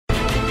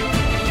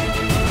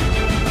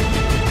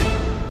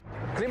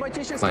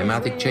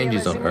climatic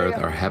changes on Earth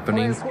are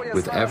happening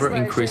with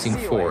ever-increasing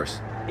force,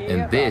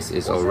 and this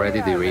is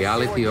already the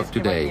reality of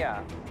today.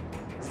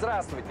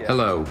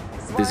 Hello,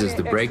 this is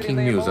the breaking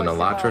news on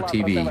ALLATRA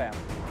TV.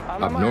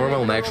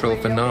 Abnormal natural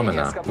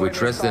phenomena,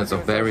 which residents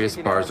of various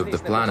parts of the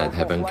planet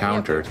have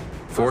encountered,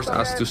 force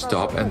us to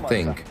stop and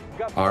think.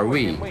 Are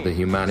we, the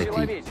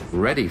humanity,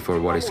 ready for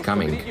what is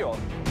coming?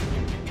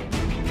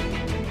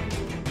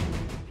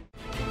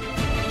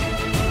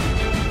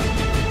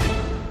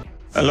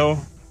 Hello,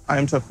 I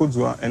am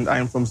Takudzwa and I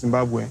am from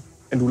Zimbabwe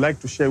and would like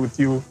to share with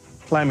you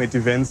climate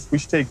events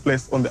which take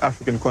place on the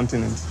African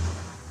continent.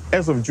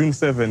 As of June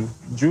 7,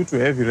 due to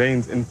heavy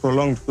rains and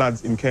prolonged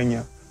floods in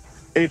Kenya,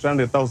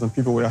 800,000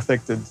 people were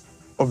affected.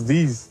 Of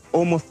these,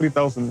 almost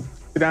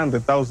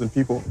 300,000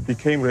 people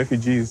became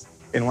refugees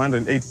and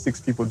 186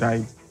 people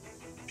died.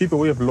 People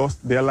who have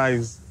lost their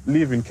lives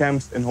live in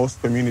camps and host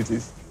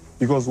communities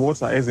because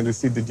water hasn't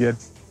receded yet.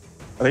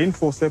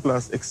 Rainfall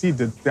surplus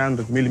exceeded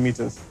 300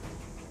 millimeters.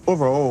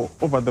 Overall,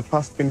 over the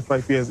past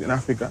 25 years in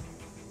Africa,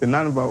 the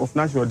number of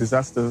natural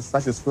disasters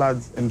such as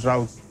floods and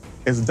droughts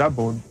has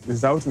doubled,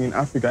 resulting in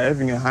Africa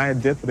having a higher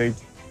death rate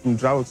from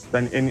droughts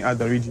than any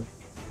other region.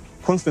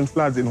 Constant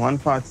floods in one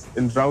part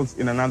and droughts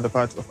in another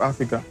part of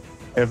Africa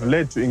have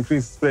led to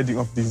increased spreading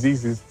of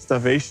diseases,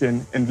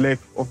 starvation, and lack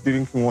of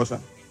drinking water.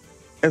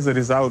 As a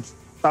result,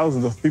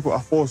 thousands of people are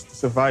forced to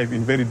survive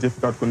in very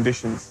difficult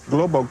conditions.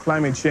 Global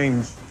climate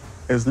change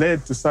has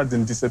led to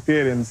sudden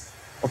disappearance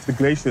of the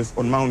glaciers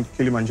on Mount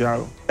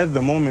Kilimanjaro. At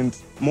the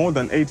moment, more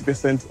than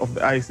 80% of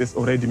the ice has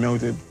already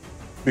melted.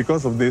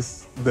 Because of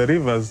this, the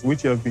rivers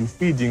which have been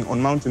feeding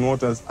on mountain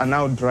waters are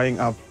now drying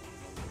up.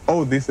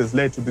 All this has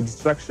led to the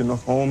destruction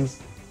of homes,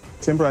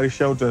 temporary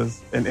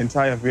shelters, and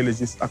entire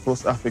villages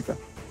across Africa.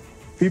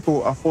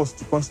 People are forced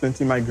to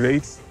constantly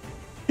migrate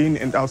in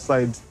and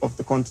outside of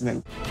the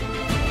continent.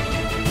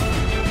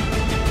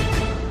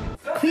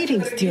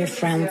 Greetings, dear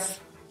friends.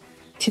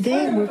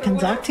 Today, we're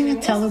conducting a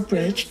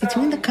telebridge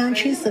between the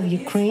countries of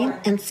Ukraine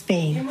and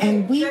Spain,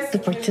 and we, the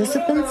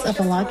participants of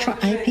ALLATRA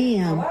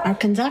IPM, are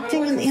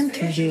conducting an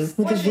interview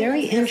with a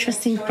very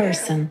interesting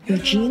person,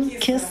 Eugene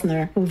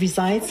Kissner, who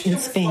resides in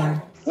Spain.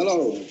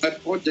 Hello, my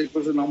project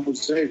was in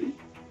Amboseli,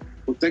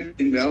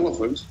 protecting the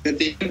elephants. At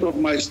the end of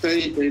my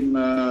stay in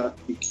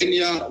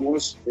Kenya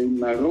was in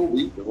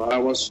Nairobi, where I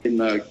was in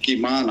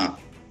Kimana.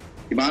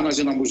 Kimana is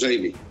in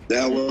Amboseli.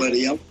 There where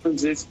the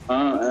elephants is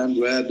and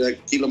where the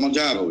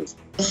Kilimanjaro is.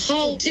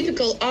 How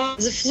typical are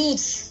the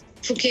floods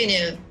for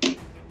Kenya?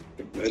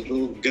 It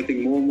will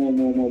getting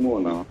more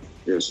now,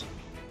 yes.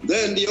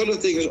 Then the other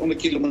thing is on the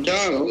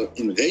Kilimanjaro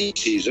in rain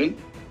season,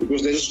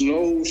 because there's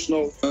no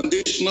snow. And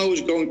this snow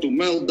is going to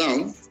melt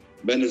down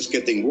when it's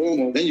getting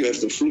warmer. Then you have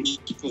the floods.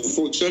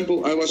 For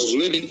example, I was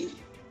living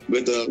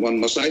with one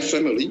Maasai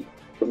family,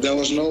 but there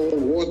was no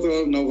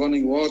water, no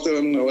running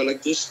water, no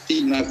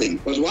electricity, nothing.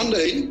 But one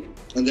day,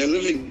 and they're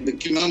living, the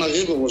Kimana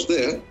River was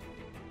there,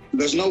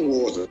 there's no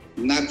water,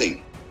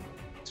 nothing.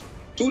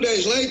 2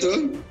 days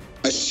later,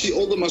 I see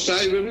all the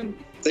Maasai women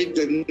take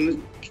their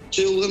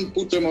children,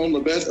 put them on the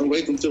bed and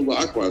wait until the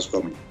aqua is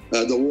coming,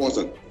 the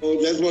water. So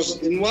that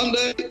was, in one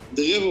day,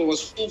 the river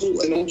was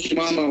full and all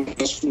Kimana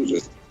was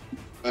flooded.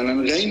 And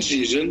in rain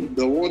season,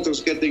 the water is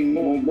getting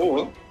more and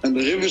more, and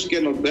the rivers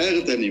cannot bear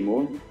it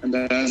anymore. And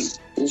then,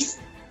 oof.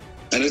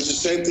 And it's the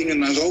same thing in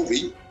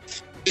Nairobi.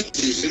 Rain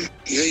season,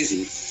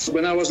 crazy.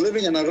 When I was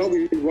living in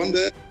Nairobi, one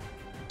day,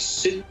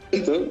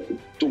 center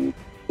to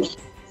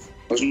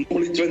was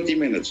normally 20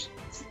 minutes.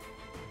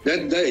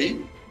 That day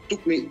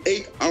took me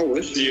 8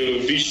 hours. Do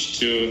you wish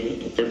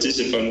to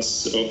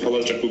participants of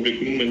ALLATRA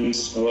public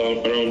movements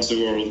around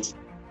the world?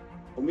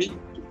 For me,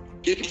 to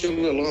give each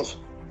other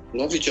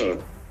love each other.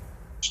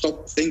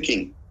 Stop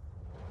thinking.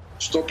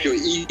 Stop your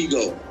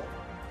ego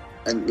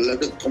and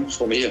let it come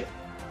from here.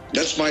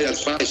 That's my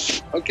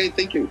advice. Okay,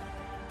 thank you.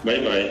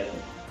 Bye-bye.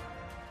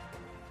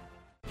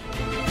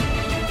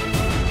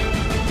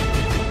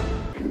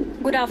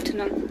 Good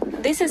afternoon.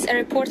 This is a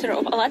reporter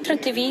of ALLATRA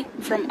TV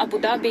from Abu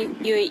Dhabi,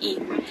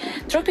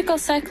 UAE. Tropical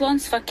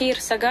cyclones Fakir,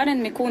 Sagar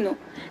and Mikunu,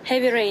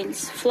 heavy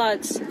rains,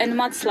 floods and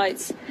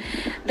mudslides.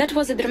 That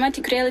was a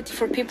dramatic reality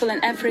for people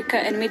in Africa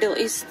and Middle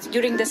East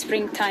during the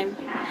springtime.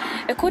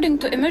 According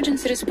to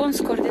Emergency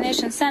Response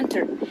Coordination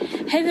Center,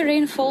 heavy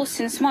rainfall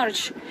since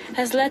March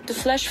has led to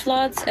flash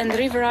floods and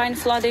riverine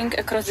flooding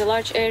across the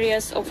large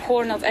areas of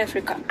Horn of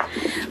Africa.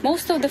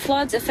 Most of the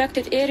floods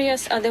affected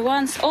areas are the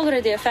ones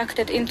already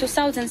affected in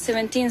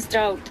 2017's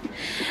drought.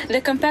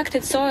 The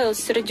compacted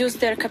soils reduced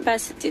their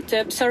capacity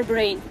to absorb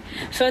rain,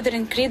 further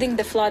increasing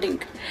the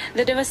flooding.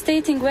 The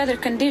devastating weather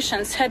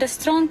conditions had a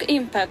strong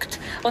impact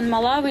on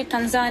Malawi,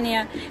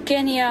 Tanzania,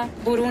 Kenya,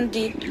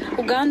 Burundi,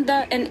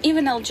 Uganda, and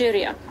even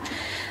Algeria.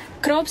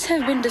 Crops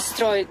have been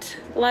destroyed,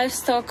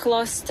 livestock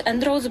lost,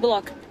 and roads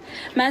blocked.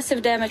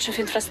 Massive damage of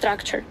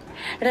infrastructure.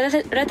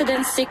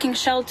 Residents seeking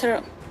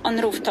shelter on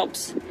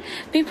rooftops.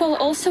 People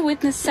also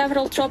witnessed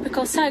several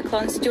tropical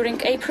cyclones during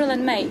April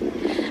and May.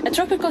 A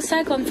tropical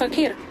cyclone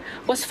Fakir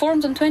was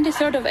formed on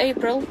 23rd of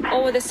April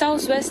over the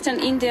southwestern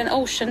Indian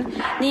Ocean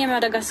near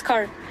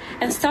Madagascar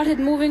and started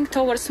moving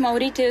towards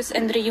Mauritius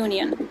and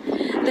Reunion.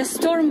 The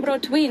storm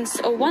brought winds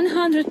of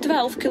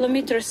 112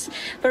 kilometers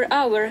per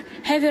hour,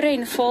 heavy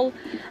rainfall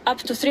up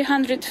to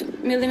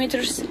 300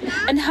 millimeters,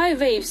 and high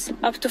waves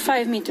up to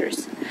 5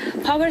 meters.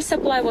 Power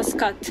supply was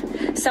cut.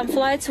 Some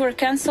flights were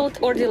cancelled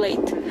or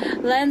delayed.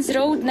 Land's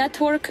road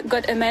network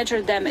got a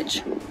major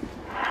damage.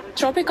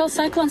 Tropical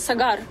cyclone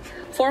Sagar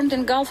formed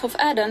in Gulf of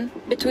Aden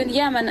between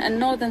Yemen and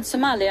northern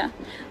Somalia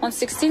on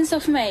 16th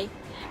of May.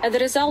 As a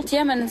result,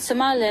 Yemen and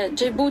Somalia,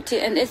 Djibouti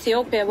and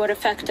Ethiopia were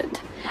affected.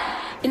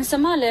 In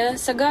Somalia,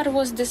 Sagar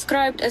was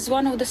described as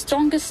one of the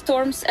strongest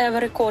storms ever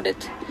recorded.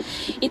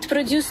 It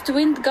produced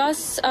wind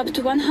gusts up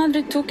to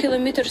 102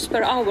 kilometers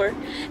per hour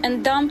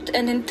and dumped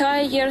an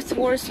entire year's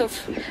worth of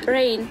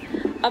rain,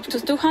 up to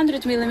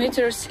 200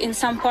 millimeters in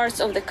some parts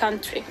of the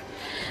country.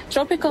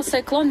 Tropical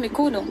cyclone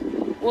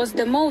Mikunu was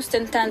the most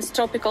intense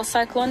tropical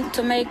cyclone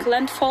to make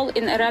landfall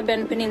in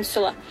Arabian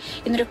Peninsula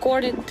in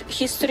recorded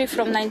history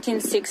from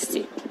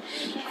 1960.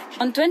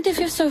 On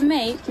 25th of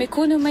May,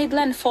 Mikunu made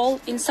landfall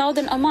in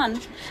southern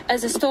Oman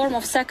as a storm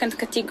of second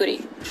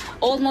category.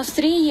 Almost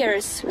 3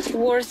 years'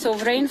 worth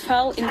of rain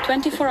fell in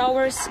 24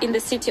 hours in the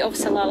city of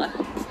Salalah.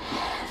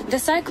 The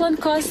cyclone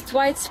caused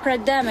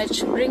widespread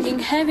damage, bringing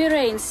heavy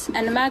rains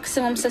and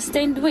maximum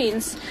sustained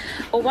winds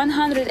of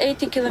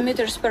 180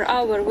 kilometers per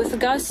hour with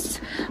gusts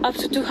up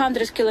to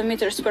 200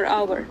 kilometers per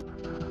hour.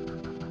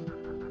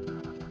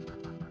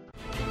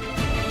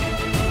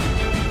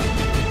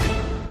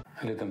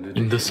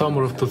 In the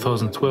summer of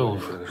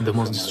 2012, the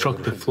most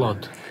destructive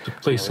flood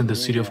took place in the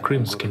city of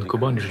Krimsk in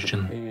Kuban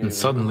region, and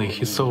suddenly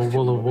he saw a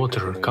wall of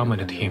water coming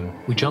at him.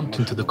 We jumped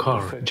into the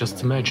car.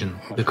 Just imagine,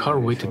 the car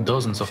weighed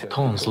dozens of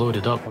tons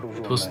loaded up.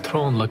 It was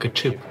thrown like a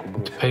chip,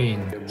 with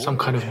pain, some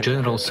kind of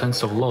general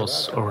sense of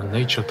loss, or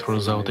nature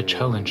throws out a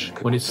challenge.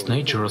 When it's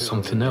nature or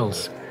something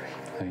else,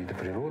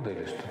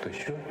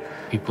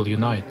 people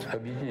unite.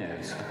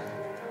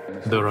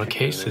 There are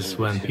cases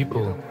when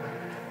people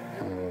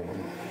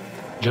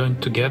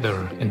joined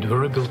together and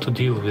were able to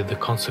deal with the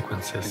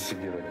consequences.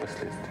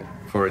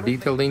 For a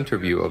detailed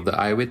interview of the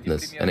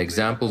eyewitness and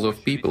examples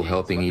of people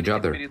helping each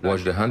other,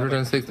 watch the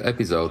 106th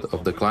episode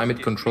of the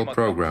Climate Control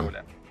Program.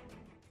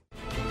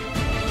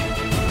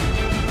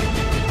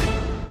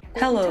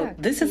 Hello,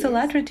 this is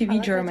Allatra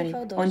TV Germany.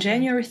 On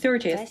January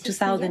 30th,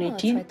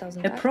 2018,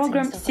 a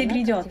program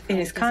Sigridot, It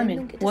Is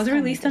Coming was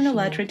released on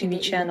Allatra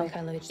TV channel.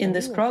 In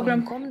this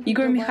program,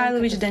 Igor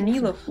Mikhailovich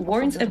Danilov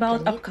warns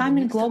about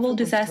upcoming global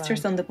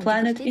disasters on the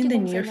planet in the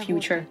near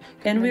future.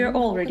 And we are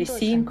already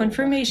seeing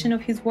confirmation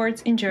of his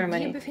words in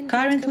Germany.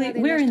 Currently,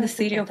 we are in the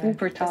city of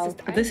Wuppertal.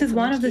 This is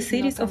one of the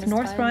cities of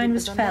North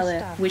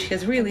Rhine-Westphalia, which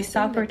has really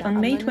suffered on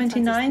May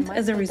 29th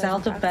as a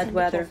result of bad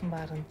weather.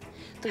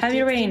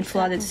 Heavy rain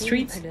flooded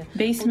streets,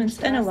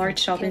 basements and a large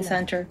shopping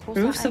center.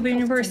 Roofs of a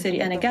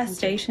university and a gas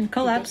station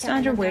collapsed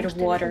under weight of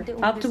water.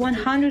 Up to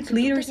 100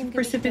 liters of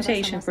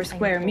precipitation per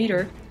square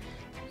meter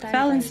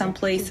fell in some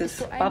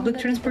places. Public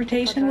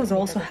transportation was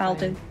also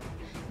halted.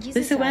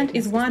 This event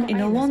is one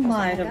in a long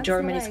line of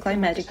Germany's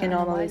climatic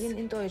anomalies.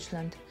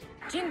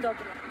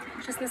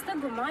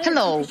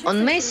 Hello,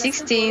 on May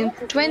 16,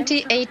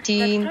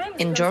 2018,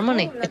 in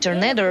Germany, a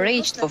tornado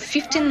raged for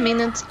 15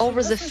 minutes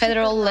over the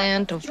federal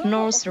land of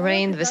North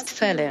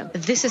Rhine-Westphalia.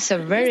 This is a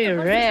very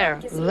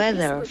rare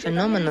weather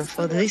phenomenon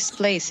for these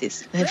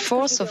places. The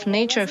force of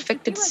nature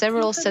affected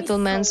several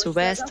settlements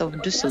west of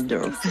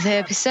Düsseldorf.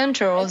 The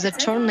epicenter of the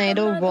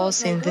tornado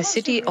was in the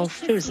city of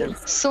Viersen.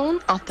 Soon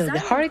after the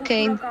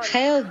hurricane,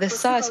 hail the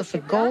size of a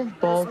golf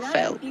ball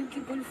fell.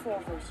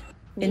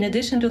 In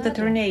addition to the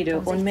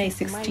tornado on May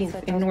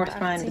 16th in North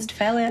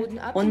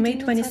Rhine-Westphalia, on May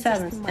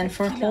 27th and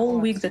for a whole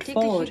week that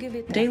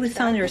followed, daily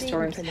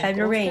thunderstorms,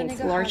 heavy rains,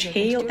 large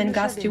hail and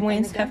gusty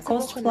winds have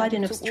caused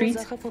flooding of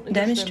streets,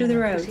 damage to the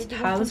roads,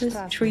 houses,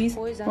 trees,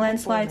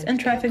 landslides and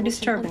traffic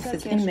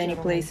disturbances in many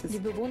places.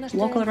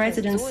 Local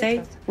residents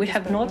say, "We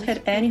have not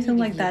had anything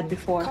like that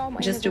before."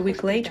 Just a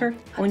week later,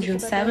 on June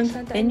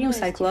 7th, a new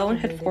cyclone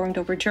had formed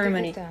over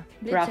Germany.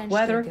 Rough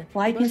weather,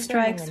 lightning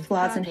strikes,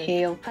 floods and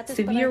hail,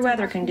 severe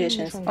weather conditions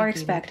are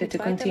expected to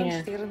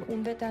continue.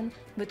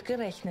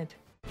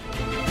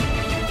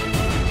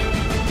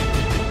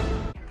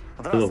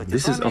 Hello,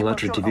 this is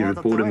Allatra TV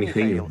reporter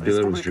Mikhail,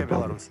 Belarus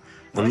Republic.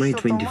 On May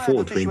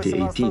 24,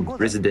 2018,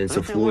 residents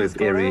of Loev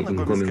area in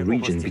Komi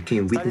region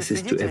became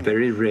witnesses to a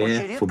very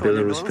rare for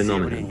Belarus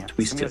phenomenon,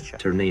 twister,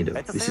 tornado.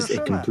 This is a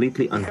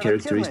completely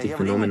uncharacteristic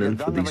phenomenon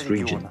for this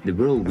region. The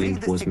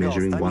whirlwind was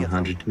measuring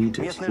 100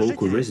 meters.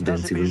 Local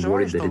residents even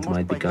worried that it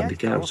might become the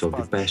chaos of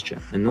the pasture.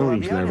 An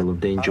orange level of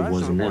danger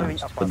was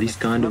announced, but these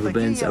kind of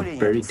events are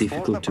very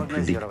difficult to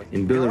predict.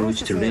 In Belarus,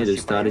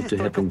 tornadoes started to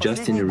happen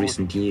just in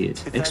recent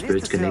years.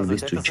 Experts connect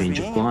this to a change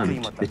of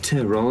climate. The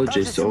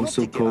meteorologists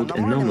also called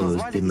anomalous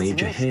caused the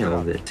major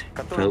hail that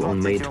fell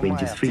on May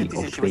 23 of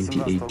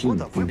 2018 in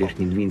the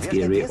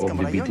Verkhnevensky area of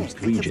the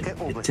Vitebsk region.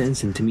 A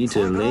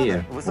 10-centimeter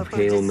layer of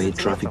hail made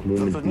traffic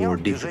movement more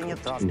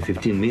difficult. In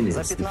 15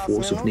 minutes, the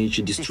force of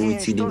nature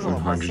destroyed seeding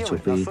on hundreds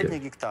of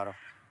acres.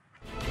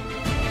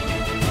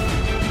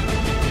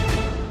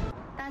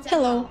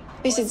 Hello,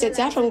 this is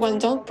Zezia from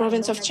Guangdong,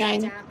 province of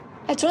China.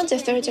 At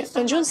 2030,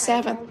 on June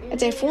 7, a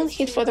typhoon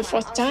hit for the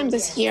fourth time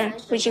this year,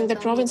 reaching the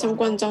province of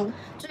Guangdong.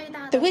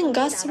 The wind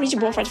gusts reached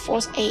Beaufort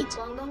Force 8.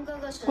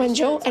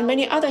 Guangzhou and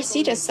many other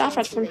cities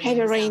suffered from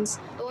heavy rains.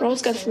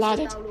 Roads got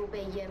flooded.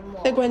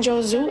 The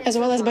Guangzhou Zoo as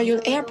well as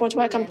Bayun Airport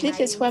were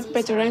completely swept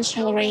by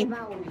torrential rain.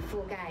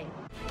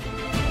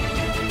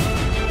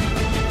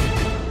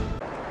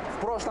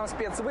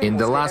 In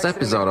the last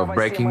episode of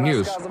Breaking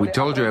News, we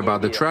told you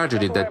about the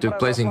tragedy that took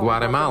place in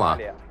Guatemala,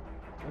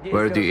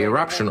 where the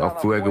eruption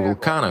of Fuego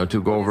Volcano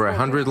took over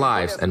 100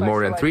 lives and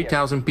more than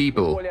 3,000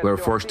 people were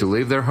forced to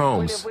leave their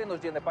homes.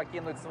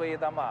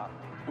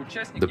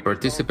 The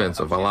participants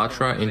of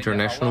Alatra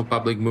International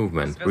Public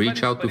Movement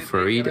reached out to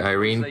Farid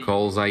Irene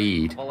Kol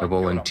Zaid, a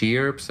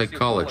volunteer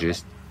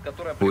psychologist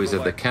who is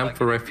at the camp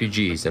for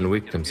refugees and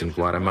victims in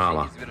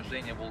Guatemala.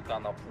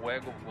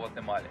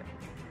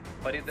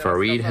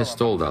 Farid has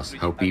told us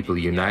how people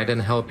unite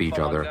and help each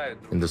other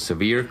in the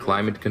severe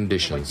climate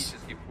conditions.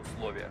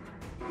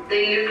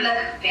 They look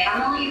like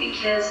family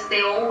because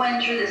they all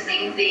went through the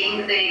same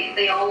thing.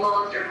 They all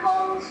lost their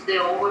homes. They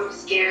all were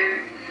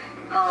scared.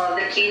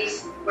 The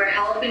kids were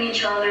helping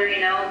each other.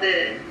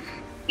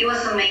 It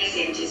was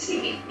amazing to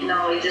see.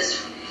 It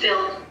just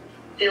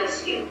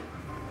feels you.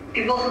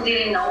 People who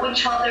didn't know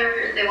each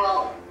other, they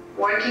were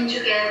working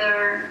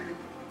together.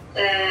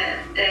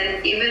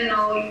 And even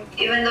though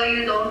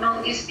you don't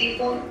know these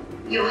people,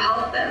 you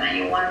help them and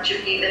you want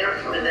to be there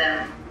for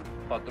them.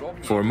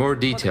 For more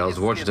details,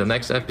 watch the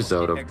next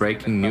episode of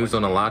Breaking News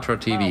on Alatra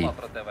TV.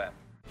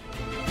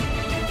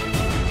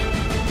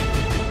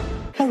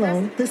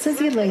 Hello, this is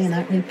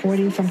Elena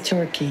reporting from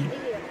Turkey.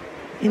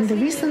 In the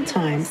recent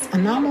times,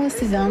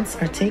 anomalous events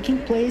are taking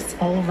place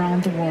all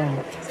around the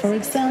world. For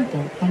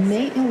example, on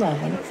May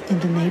 11th, in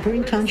the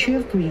neighboring country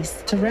of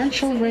Greece,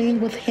 torrential rain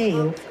with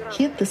hail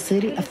hit the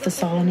city of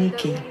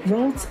Thessaloniki.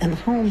 Roads and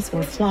homes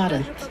were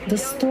flooded. The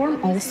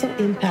storm also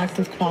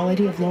impacted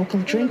quality of local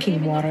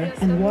drinking water,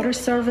 and water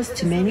service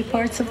to many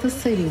parts of the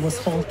city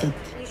was halted.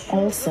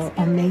 Also,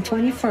 on May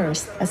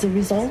 21st, as a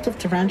result of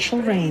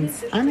torrential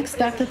rains,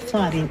 unexpected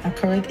flooding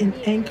occurred in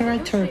Ankara,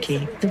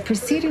 Turkey. The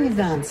preceding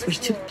events, which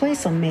took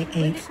place on May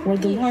 8th, were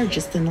the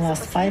largest in the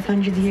last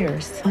 500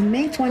 years. On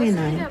May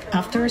 29th,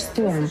 after a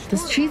storm, the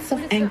streets of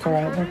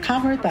Ankara were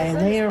covered by a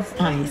layer of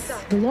ice.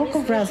 The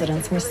local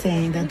residents were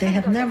saying that they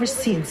have never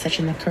seen such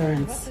an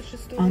occurrence.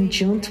 On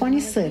June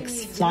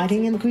 26th,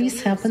 flooding in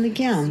Greece happened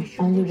again,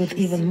 only with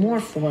even more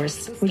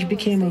force, which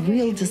became a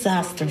real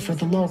disaster for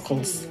the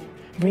locals.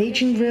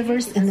 Raging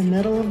rivers in the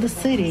middle of the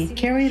city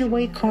carried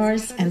away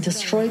cars and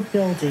destroyed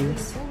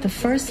buildings. The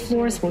first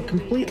floors were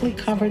completely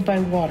covered by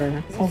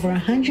water. Over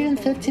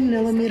 150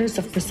 millimeters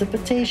of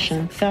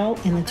precipitation fell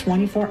in a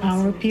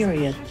 24-hour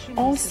period.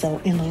 Also,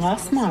 in the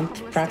last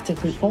month,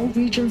 practically all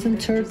regions in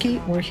Turkey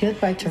were hit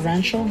by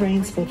torrential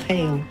rains with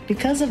hail.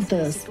 Because of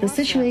this, the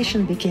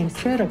situation became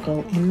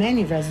critical in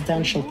many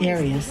residential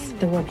areas.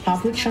 There were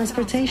public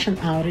transportation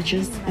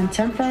outages and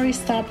temporary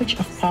stoppage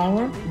of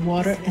power,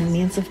 water, and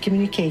means of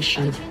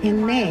communication.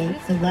 In May,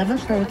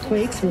 11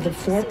 earthquakes with a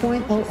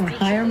 4.0 or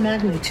higher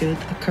magnitude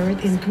occurred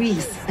in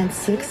Greece and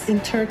 6 in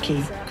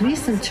Turkey.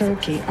 Greece and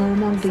Turkey are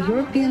among the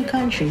European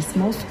countries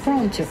most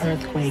prone to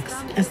earthquakes,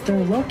 as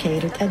they're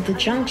located at the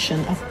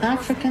junction of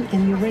African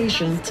and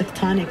Eurasian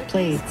tectonic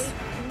plates.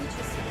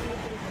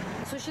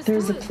 There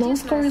is a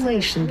close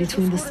correlation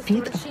between the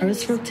speed of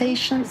Earth's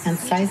rotation and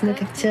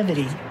seismic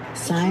activity.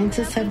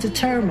 Scientists have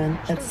determined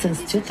that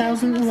since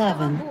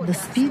 2011, the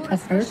speed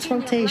of Earth's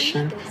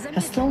rotation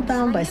has slowed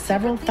down by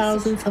several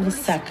thousandths of a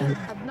second.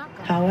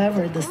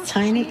 However, this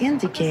tiny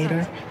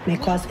indicator may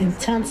cause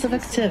intensive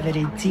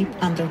activity deep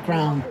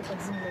underground.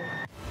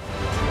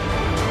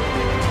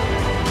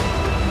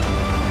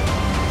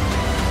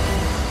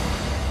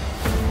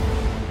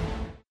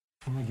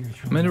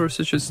 Many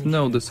researchers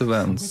know these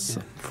events.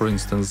 For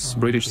instance,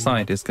 British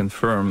scientists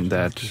confirm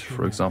that,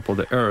 for example,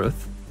 the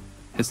Earth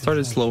has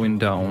started slowing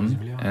down,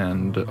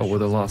 and over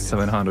the last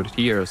 700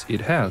 years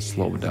it has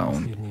slowed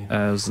down,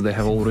 as they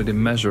have already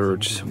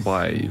measured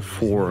by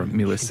 4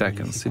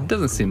 milliseconds. It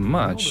doesn't seem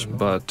much,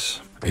 but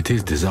it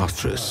is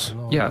disastrous.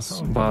 Yes,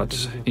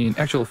 but in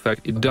actual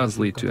fact it does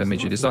lead to a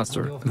major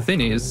disaster. The thing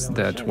is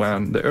that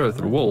when the Earth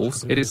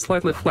revolves, it is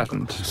slightly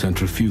flattened.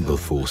 Centrifugal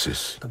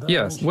forces.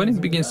 Yes, when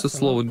it begins to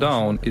slow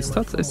down, it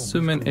starts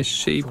assuming a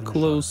shape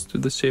close to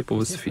the shape of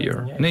a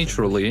sphere.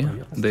 Naturally,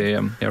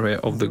 the area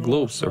of the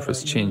globe's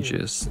surface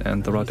changes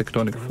and there are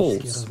tectonic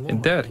faults.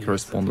 And that,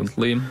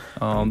 correspondingly,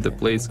 the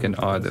plates can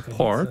either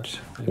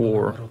part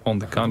or, on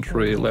the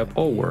contrary, lap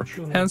over.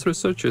 Hence,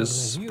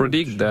 researchers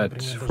predict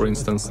that, for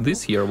instance,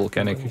 this year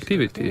volcanic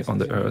activity on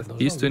the Earth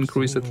is to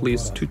increase at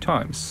least 2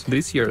 times.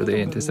 This year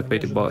they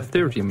anticipate about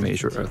 30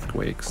 major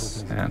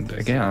earthquakes. And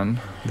again,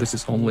 this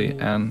is only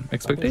an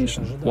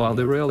expectation, while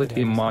the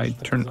reality might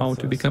turn out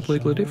to be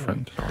completely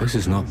different. This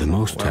is not the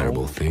most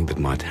terrible thing that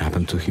might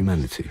happen to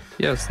humanity.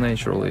 Yes,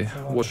 naturally.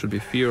 What should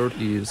be feared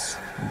is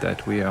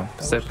that we are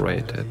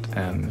separated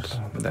and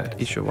that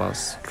each of us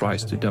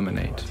tries to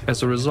dominate.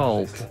 As a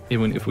result,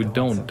 even if we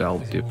don't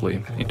delve deeply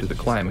into the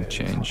climate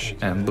change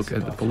and look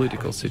at the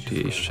political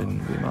situation,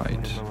 we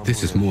might...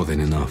 This is more than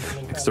enough.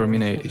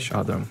 ...exterminate each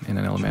other in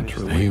an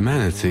elementary way.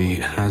 Humanity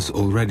has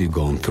already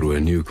gone through a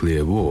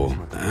nuclear war,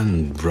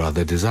 and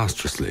rather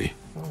disastrously.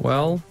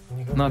 Well,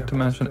 not to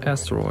mention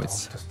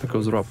asteroids,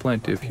 because there are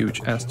plenty of huge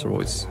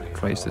asteroids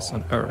traces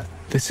on Earth.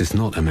 This is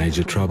not a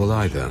major trouble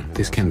either.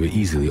 This can be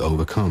easily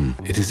overcome.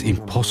 It is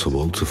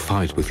impossible to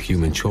fight with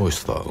human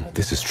choice, though.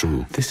 This is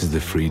true. This is the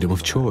freedom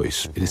of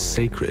choice. It is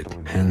sacred.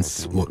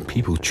 Hence, what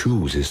people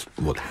choose is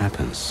what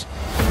happens.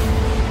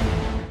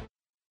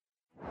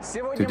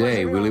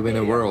 Today, we live in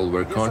a world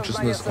where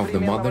consciousness of the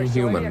modern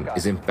human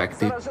is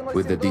infected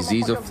with the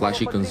disease of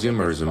flashy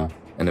consumerism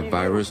and a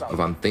virus of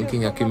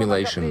unthinking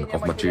accumulation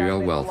of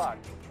material wealth.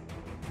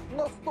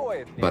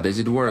 But is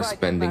it worth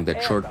spending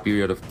that short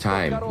period of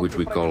time which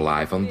we call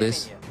life on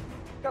this?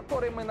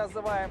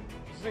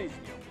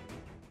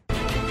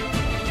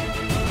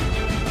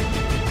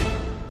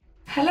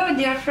 Hello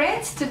dear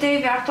friends, today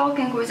we are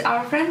talking with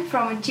our friend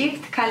from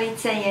Egypt, Khalid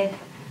Sayed.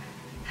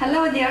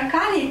 Hello dear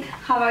Khalid,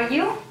 how are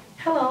you?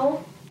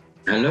 Hello.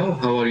 Hello,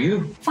 how are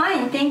you?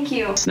 Fine, thank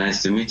you. It's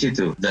nice to meet you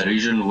too. The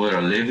region where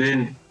I live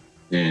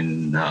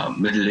in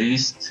Middle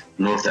East,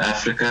 North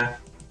Africa,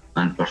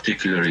 and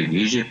particularly in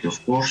Egypt,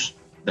 of course,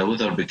 the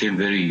weather became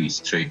very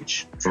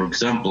strange. For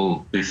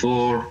example,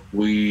 before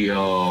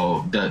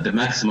the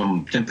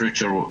maximum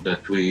temperature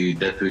that we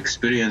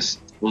experienced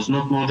was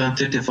not more than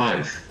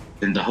 35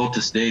 in the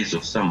hottest days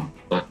of summer.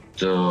 But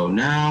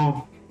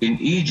now in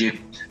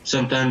Egypt,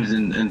 sometimes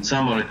in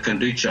summer it can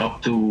reach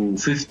up to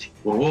 50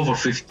 or over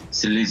 50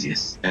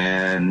 Celsius,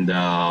 and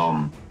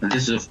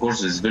this of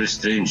course is very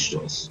strange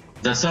to us.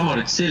 The summer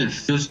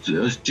itself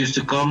used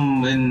to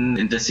come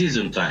in the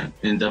season time,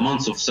 in the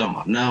months of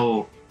summer.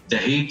 Now the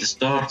heat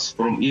starts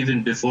from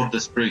even before the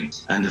spring.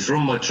 And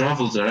from my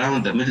travels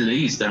around the Middle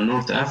East and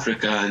North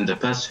Africa in the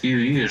past few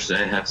years,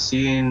 I have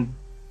seen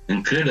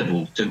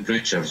incredible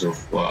temperatures of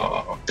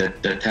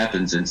that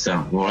happens in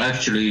summer. Or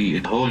actually,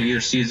 the whole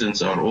year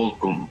seasons are all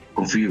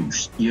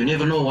confused. You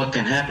never know what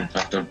can happen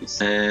after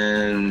this.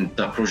 And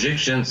the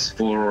projections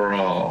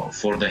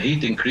for the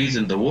heat increase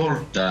in the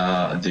world,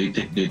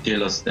 they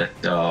tell us that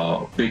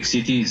big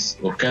cities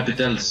or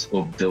capitals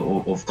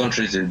of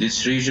countries in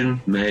this region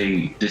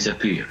may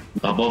disappear.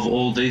 Above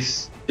all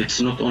this,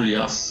 it's not only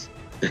us,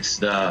 it's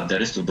the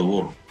rest of the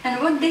world.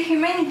 And what the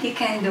humanity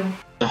can do?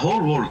 The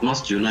whole world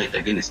must unite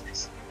against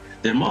this.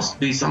 There must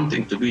be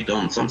something to be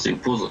done, something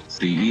positive.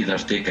 They either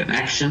take an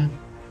action,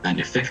 an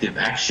effective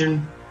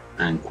action,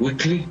 and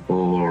quickly,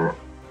 or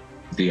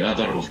the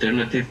other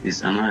alternative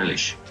is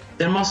annihilation.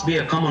 There must be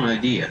a common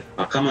idea,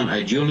 a common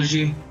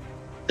ideology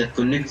that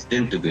connects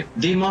them together.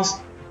 They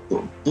must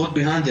put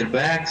behind their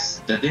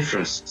backs the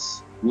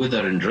differences,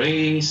 whether in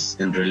race,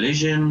 in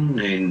religion,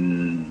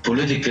 in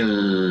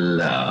political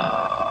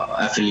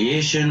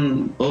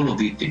affiliation, all of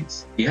these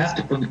things. You have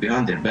to put it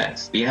behind their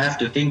backs. You have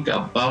to think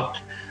about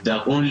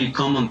the only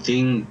common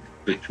thing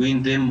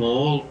between them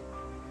all,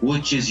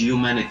 which is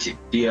humanity.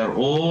 They are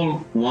all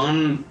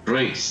one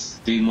race.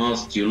 They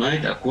must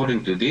unite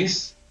according to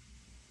this,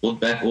 put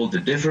back all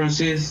the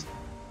differences,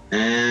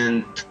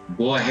 and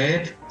go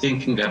ahead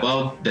thinking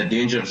about the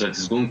dangers that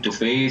is going to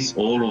face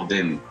all of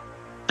them.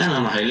 An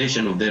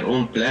annihilation of their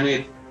own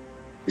planet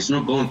is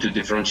not going to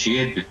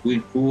differentiate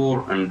between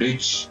poor and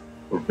rich,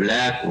 or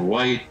black or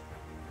white,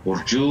 or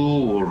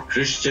Jew or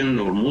Christian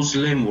or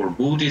Muslim or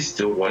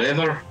Buddhist or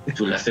whatever. It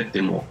will affect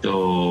them all.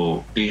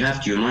 So they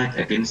have to unite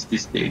against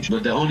this stage.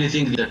 But the only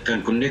thing that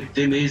can connect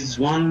them is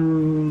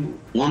one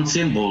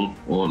symbol,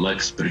 or like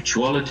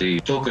spirituality.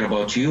 Talking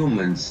about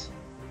humans,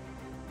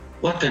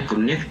 what can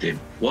connect them?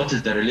 What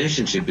is the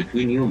relationship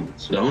between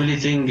humans? The only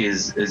thing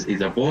is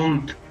a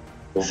bond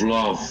of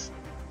love,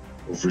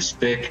 of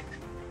respect,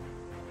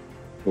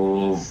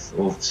 of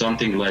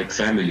something like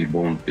family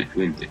bond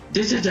between them.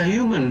 This is a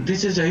human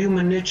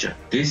nature.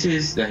 This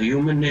is the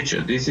human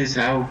nature. This is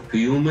how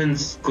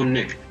humans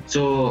connect.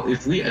 So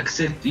if we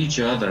accept each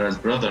other as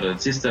brother and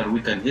sister,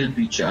 we can help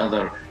each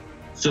other,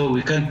 so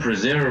we can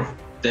preserve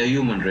the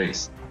human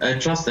race. I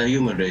trust the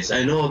human race.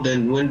 I know that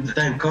when the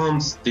time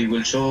comes, they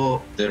will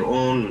show their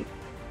own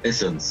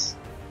essence.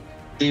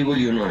 They will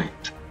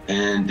unite,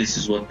 and this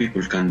is what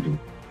people can do.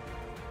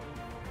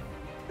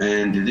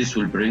 And this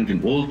will bring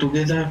them all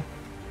together.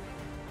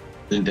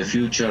 In the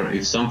future,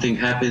 if something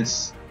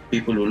happens,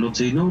 people will not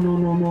say,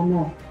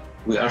 no,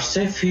 we are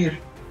safe here,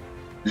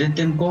 let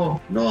them go.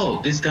 No,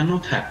 this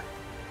cannot happen.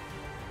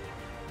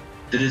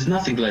 There is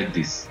nothing like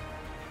this.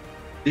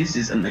 This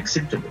is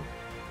unacceptable.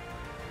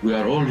 We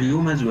are all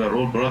humans, we are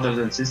all brothers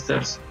and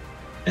sisters,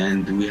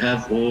 and we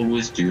have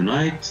always to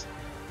unite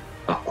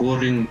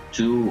according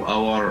to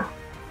our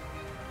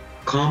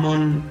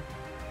common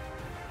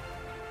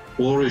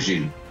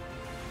origin.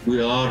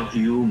 We are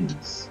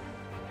humans.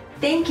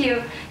 Thank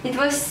you. It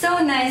was so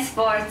nice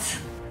words.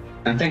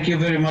 And thank you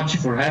very much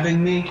for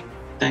having me.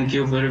 Thank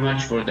you very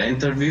much for the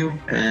interview,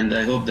 and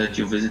I hope that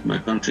you visit my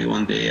country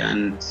one day,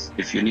 and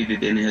if you needed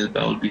any help,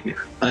 I will be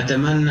here.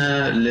 أتمنى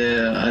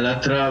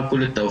لألاترا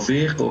كل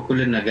التوفيق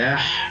وكل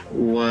النجاح،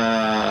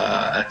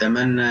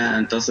 وأتمنى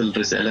أن تصل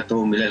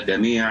رسالتهم إلى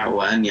الجميع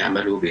وأن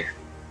يعملوا بها.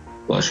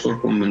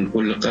 وأشكركم من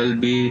كل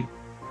قلبي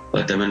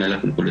وأتمنى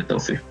لكم كل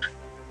التوفيق.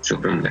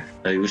 شكرا لك.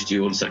 I wish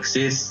you all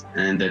success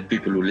and that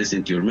people will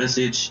listen to your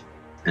message,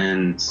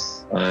 and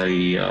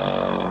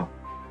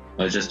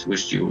I just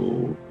wish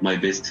you my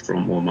best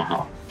from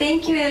Omaha.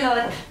 Thank you a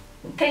lot.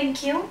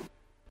 Thank you.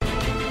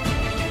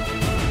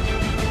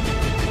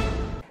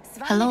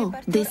 Hello,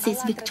 this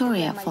is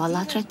Victoria for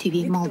Alatra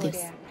TV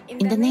Maldives.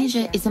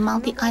 Indonesia is a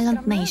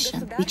multi-island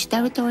nation, which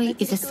territory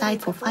is a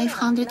site for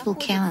 500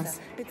 volcanoes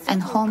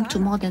and home to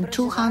more than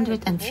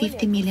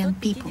 250 million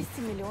people.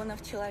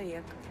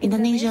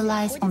 Indonesia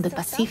lies on the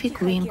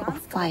Pacific Ring of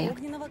Fire.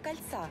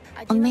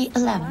 On May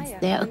 11th,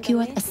 there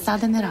occurred a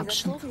sudden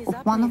eruption of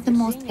one of the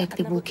most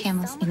active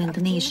volcanoes in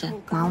Indonesia,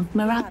 Mount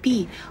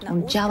Merapi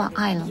on Java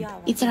Island.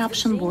 Its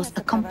eruption was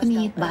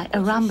accompanied by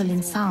a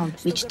rumbling sound,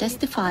 which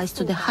testifies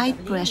to the high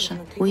pressure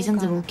within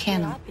the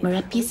volcano.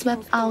 Merapi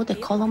swept out a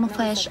column of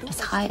ash as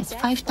high as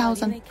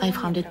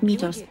 5,500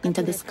 meters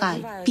into the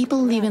sky.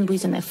 People living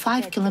within a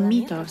 5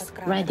 kilometers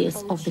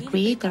radius of the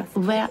crater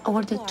were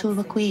ordered to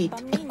evacuate.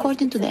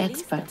 According to the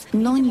experts,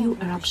 no new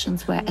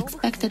eruptions were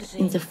expected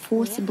in the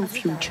foreseeable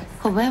future.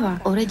 However,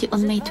 already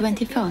on May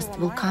 21st,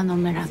 volcano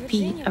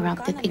Merapi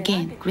erupted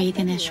again,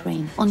 creating ash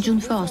rain. On June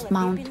 1st,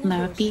 Mount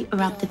Merapi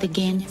erupted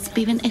again,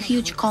 spewing a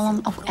huge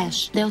column of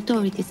ash. The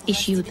authorities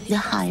issued the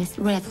highest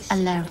red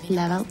alert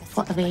level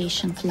for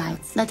aviation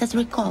flights. Let us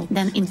recall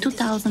that in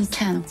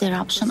 2010, the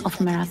eruption of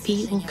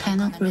Merapi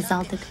volcano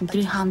resulted in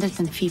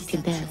 350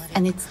 deaths,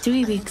 and its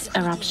 3 weeks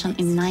eruption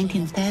in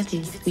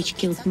 1930s, which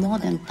killed more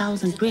than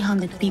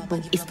 1,300 people,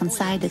 is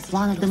considered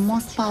one of the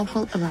most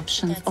powerful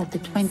eruptions of the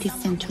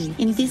 20th century.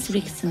 In these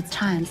recent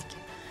times,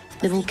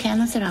 the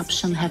volcano's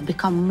eruptions have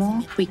become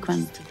more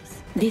frequent.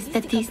 The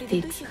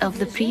statistics of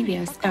the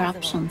previous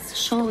eruptions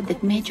show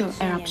that major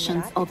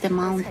eruptions of the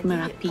Mount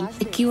Merapi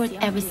occurred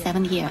every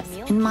 7 years,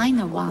 and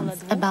minor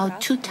ones about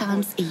 2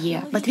 times a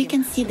year. But we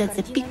can see that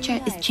the picture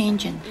is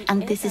changing,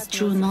 and this is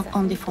true not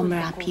only for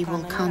Merapi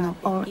volcano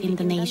or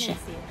Indonesia,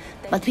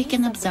 but we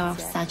can observe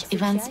such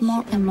events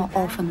more and more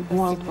often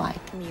worldwide.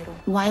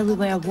 While we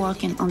were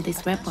working on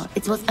this report,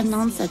 it was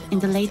announced in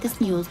the latest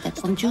news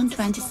that on June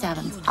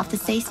 27th, after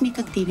seismic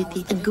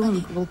activity, a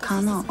Gung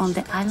volcano on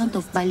the island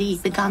of Bali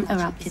began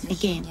erupting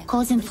again,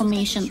 causing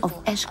formation of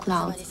ash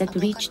clouds that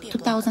reached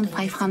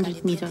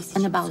 2,500 meters,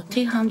 and about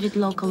 300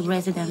 local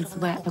residents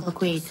were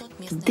evacuated.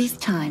 At this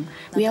time,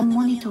 we are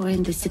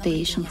monitoring the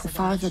situation for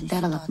further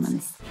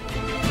developments.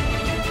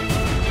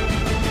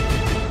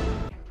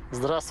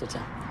 Здравствуйте,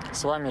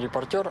 с вами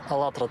репортер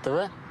АЛЛАТРА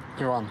ТВ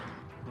Иван.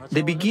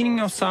 The beginning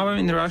of summer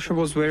in Russia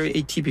was very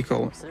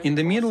atypical. In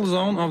the middle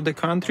zone of the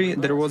country,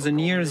 there was a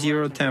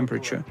near-zero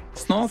temperature.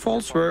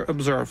 Snowfalls were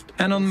observed,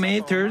 and on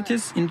May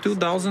 30th, in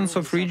dozens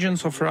of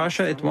regions of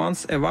Russia at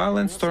once, a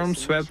violent storm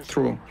swept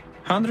through.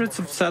 Hundreds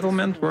of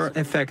settlements were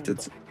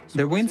affected.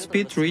 The wind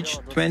speed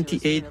reached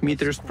 28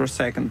 meters per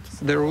second.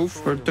 The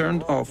roofs were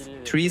turned off,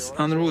 trees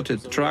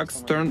unrooted,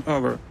 trucks turned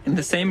over. In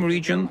the same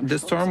region, the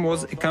storm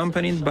was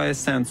accompanied by a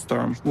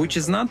sandstorm, which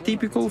is not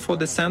typical for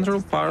the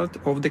central part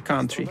of the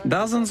country.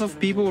 Dozens of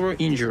people were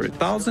injured.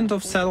 Thousands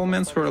of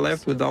settlements were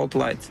left without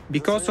light.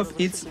 Because of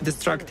its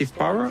destructive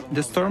power,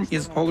 the storm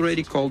is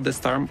already called the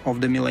storm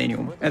of the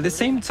millennium. At the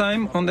same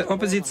time, on the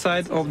opposite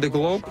side of the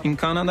globe, in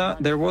Canada,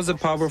 there was a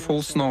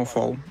powerful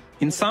snowfall.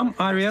 In some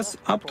areas,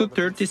 up to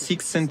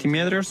 36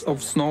 centimeters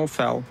of snow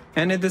fell.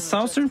 And at the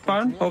southern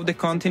part of the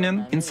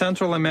continent, in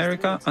Central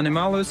America,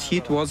 anomalous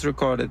heat was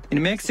recorded.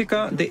 In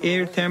Mexico, the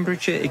air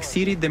temperature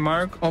exceeded the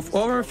mark of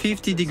over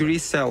 50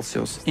 degrees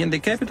Celsius. In the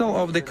capital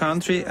of the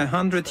country, a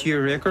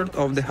 100-year record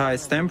of the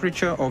highest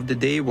temperature of the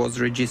day was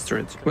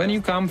registered. When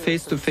you come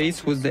face to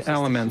face with the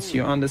elements,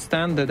 you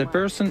understand that a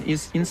person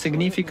is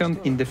insignificant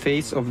in the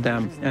face of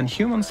them, and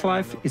human's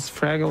life is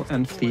fragile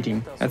and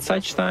fleeting. At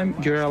such time,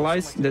 you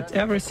realize that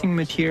everything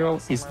material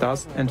is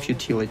dust and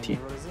futility.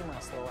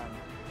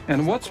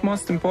 And what's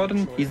most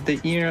important is the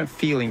inner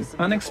feeling,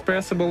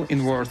 unexpressible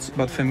in words,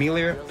 but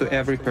familiar to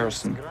every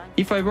person.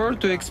 If I were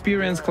to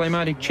experience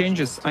climatic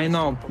changes, I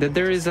know that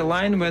there is a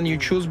line when you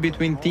choose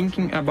between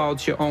thinking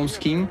about your own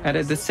skin and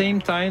at the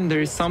same time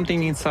there is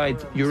something inside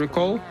you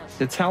recall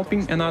that's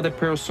helping another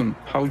person,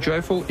 how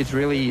joyful it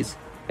really is,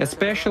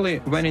 especially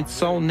when it's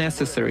so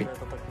necessary.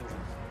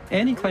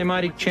 Any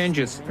climatic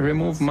changes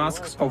remove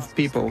masks of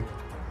people.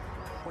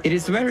 It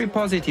is very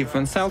positive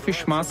when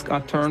selfish masks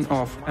are turned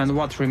off and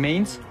what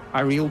remains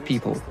are real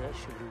people.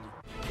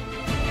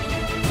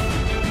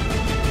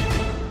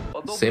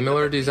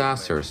 Similar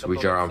disasters,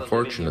 which are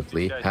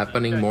unfortunately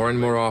happening more and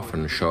more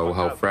often, show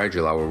how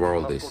fragile our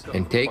world is.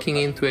 And taking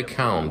into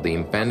account the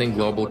impending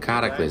global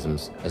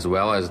cataclysms, as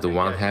well as the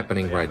one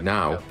happening right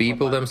now,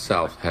 people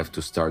themselves have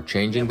to start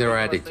changing their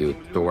attitude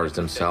towards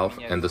themselves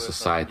and the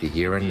society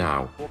here and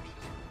now.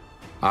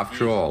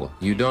 After all,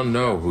 you don't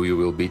know who you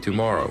will be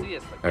tomorrow,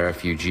 a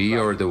refugee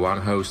or the one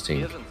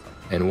hosting,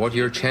 and what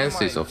your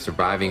chances of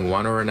surviving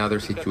one or another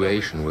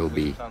situation will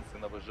be.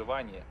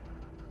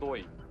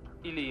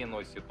 In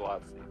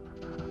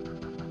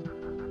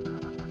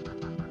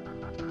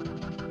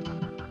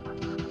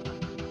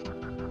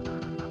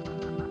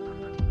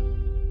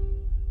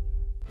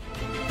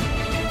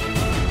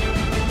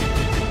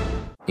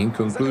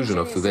conclusion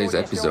of today's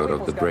episode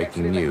of the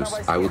Breaking News,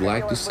 I would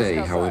like to say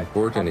how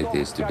important it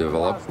is to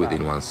develop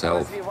within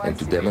oneself and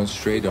to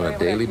demonstrate on a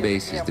daily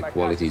basis the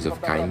qualities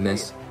of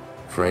kindness,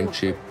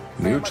 friendship,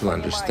 mutual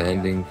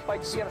understanding,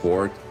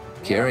 support,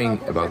 caring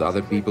about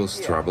other people's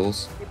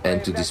troubles,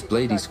 and to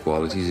display these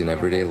qualities in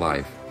everyday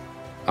life.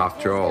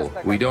 After all,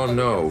 we don't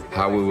know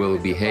how we will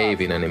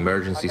behave in an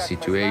emergency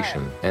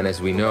situation, and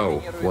as we know,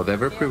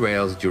 whatever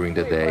prevails during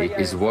the day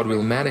is what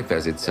will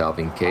manifest itself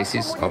in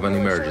cases of an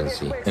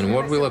emergency. And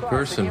what will a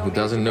person who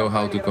doesn't know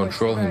how to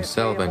control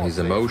himself and his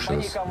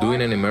emotions do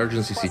in an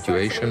emergency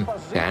situation?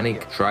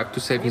 Panic? Try to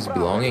save his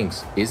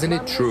belongings? Isn't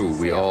it true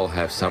we all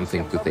have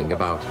something to think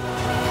about?